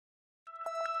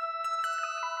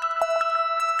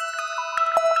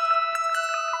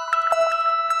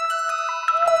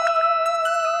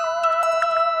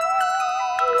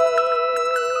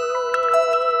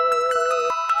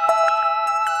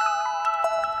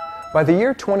By the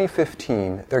year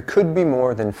 2015, there could be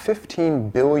more than 15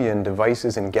 billion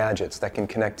devices and gadgets that can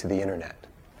connect to the internet.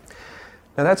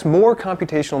 Now that's more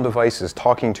computational devices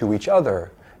talking to each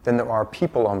other than there are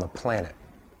people on the planet.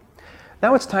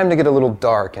 Now it's time to get a little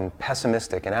dark and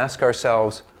pessimistic and ask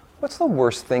ourselves, what's the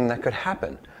worst thing that could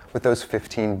happen with those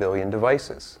 15 billion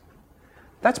devices?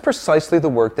 That's precisely the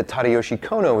work that Tadayoshi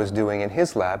Kono is doing in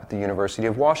his lab at the University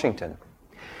of Washington.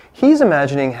 He's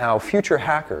imagining how future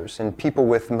hackers and people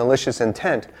with malicious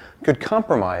intent could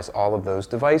compromise all of those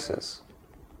devices.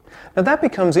 Now that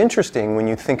becomes interesting when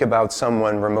you think about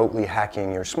someone remotely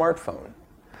hacking your smartphone.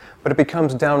 But it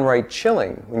becomes downright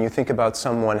chilling when you think about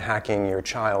someone hacking your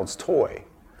child's toy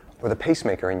or the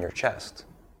pacemaker in your chest.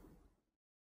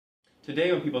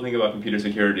 Today when people think about computer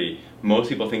security, most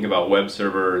people think about web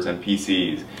servers and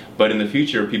PCs, but in the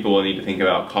future people will need to think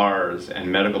about cars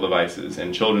and medical devices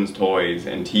and children's toys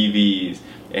and TVs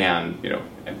and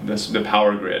the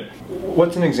power grid.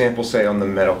 What's an example, say, on the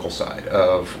medical side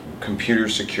of computer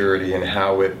security and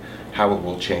how it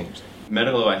will change?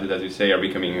 Medical devices, as you say, are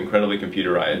becoming incredibly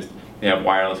computerized. They have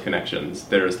wireless connections.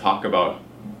 There's talk about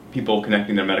people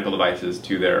connecting their medical devices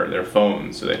to their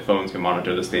phones so that phones can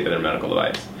monitor the state of their medical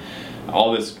device.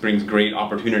 All this brings great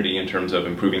opportunity in terms of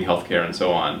improving healthcare and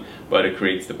so on, but it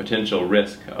creates the potential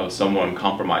risk of someone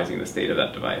compromising the state of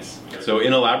that device. So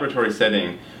in a laboratory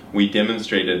setting, we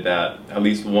demonstrated that at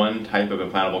least one type of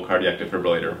implantable cardiac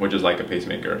defibrillator, which is like a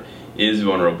pacemaker, is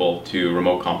vulnerable to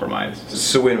remote compromise.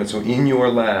 So wait a minute, so in your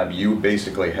lab you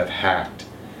basically have hacked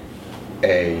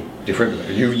a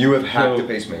defibrillator. You have hacked a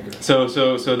pacemaker.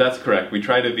 So that's correct. We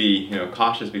try to be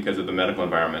cautious because of the medical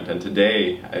environment, and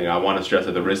today I want to stress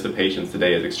that the risk to patients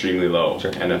today is extremely low.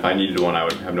 Sure. And if I needed one, I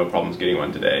would have no problems getting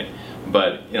one today.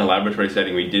 But in a laboratory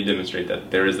setting, we did demonstrate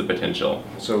that there is the potential.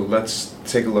 So let's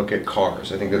take a look at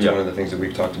cars. I think that's one of the things that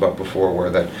we've talked about before, where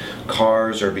that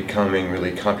cars are becoming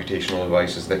really computational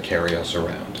devices that carry us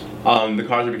around. The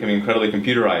cars are becoming incredibly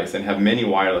computerized and have many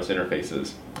wireless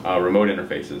interfaces, remote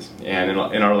interfaces. And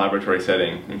in our laboratory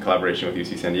setting, in collaboration with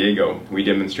UC San Diego, we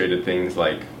demonstrated things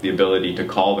like the ability to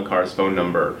call the car's phone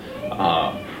number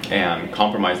and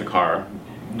compromise the car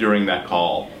during that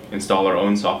call, install our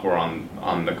own software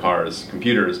on the car's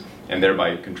computers, and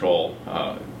thereby control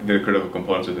the critical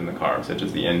components within the car, such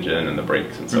as the engine and the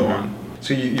brakes and so on.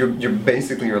 So you're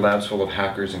basically, your lab's full of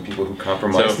hackers and people who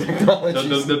compromise technologies.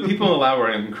 So the people in the lab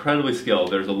are incredibly skilled.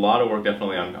 There's a lot of work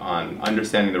definitely on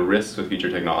understanding the risks with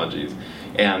future technologies.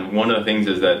 And one of the things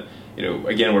is that,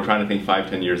 again, we're trying to think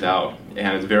 5–10 years out,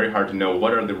 and it's very hard to know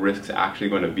what are the risks actually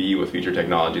going to be with future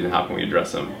technologies and how can we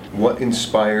address them. What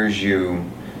inspires you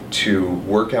to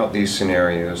work out these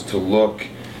scenarios, to look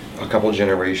a couple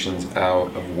generations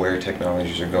out of where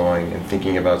technologies are going and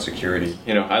thinking about security?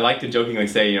 I like to jokingly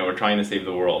say, we're trying to save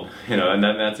the world, and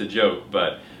that's a joke,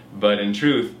 but in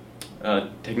truth,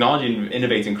 technology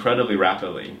innovates incredibly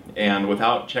rapidly, and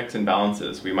without checks and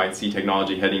balances, we might see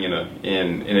technology heading in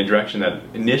a direction that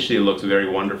initially looks very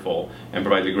wonderful and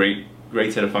provides a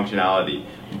great set of functionality,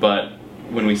 but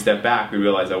when we step back, we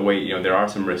realize that, wait, there are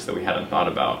some risks that we hadn't thought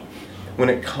about. When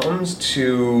it comes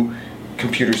to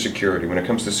computer security, when it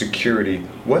comes to security,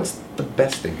 what's the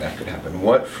best thing that could happen?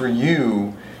 What, for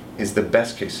you, is the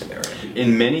best case scenario?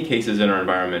 In many cases in our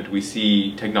environment, we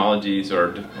see technologies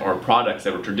or products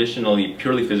that were traditionally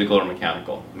purely physical or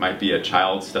mechanical. It might be a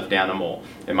child's stuffed animal,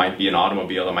 it might be an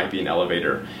automobile, it might be an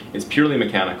elevator. It's purely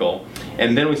mechanical.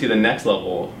 And then we see the next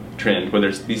level trend where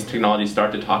these technologies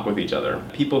start to talk with each other.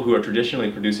 People who are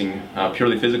traditionally producing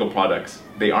purely physical products,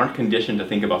 they aren't conditioned to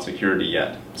think about security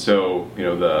yet. So,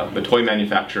 the toy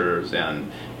manufacturers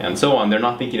and so on, they're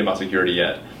not thinking about security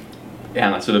yet.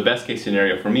 And so the best case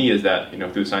scenario for me is that,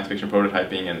 through science fiction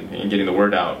prototyping and getting the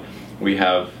word out, we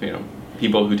have,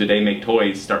 people who today make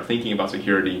toys start thinking about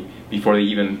security before they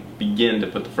even begin to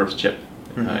put the first chip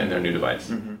in their new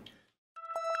device.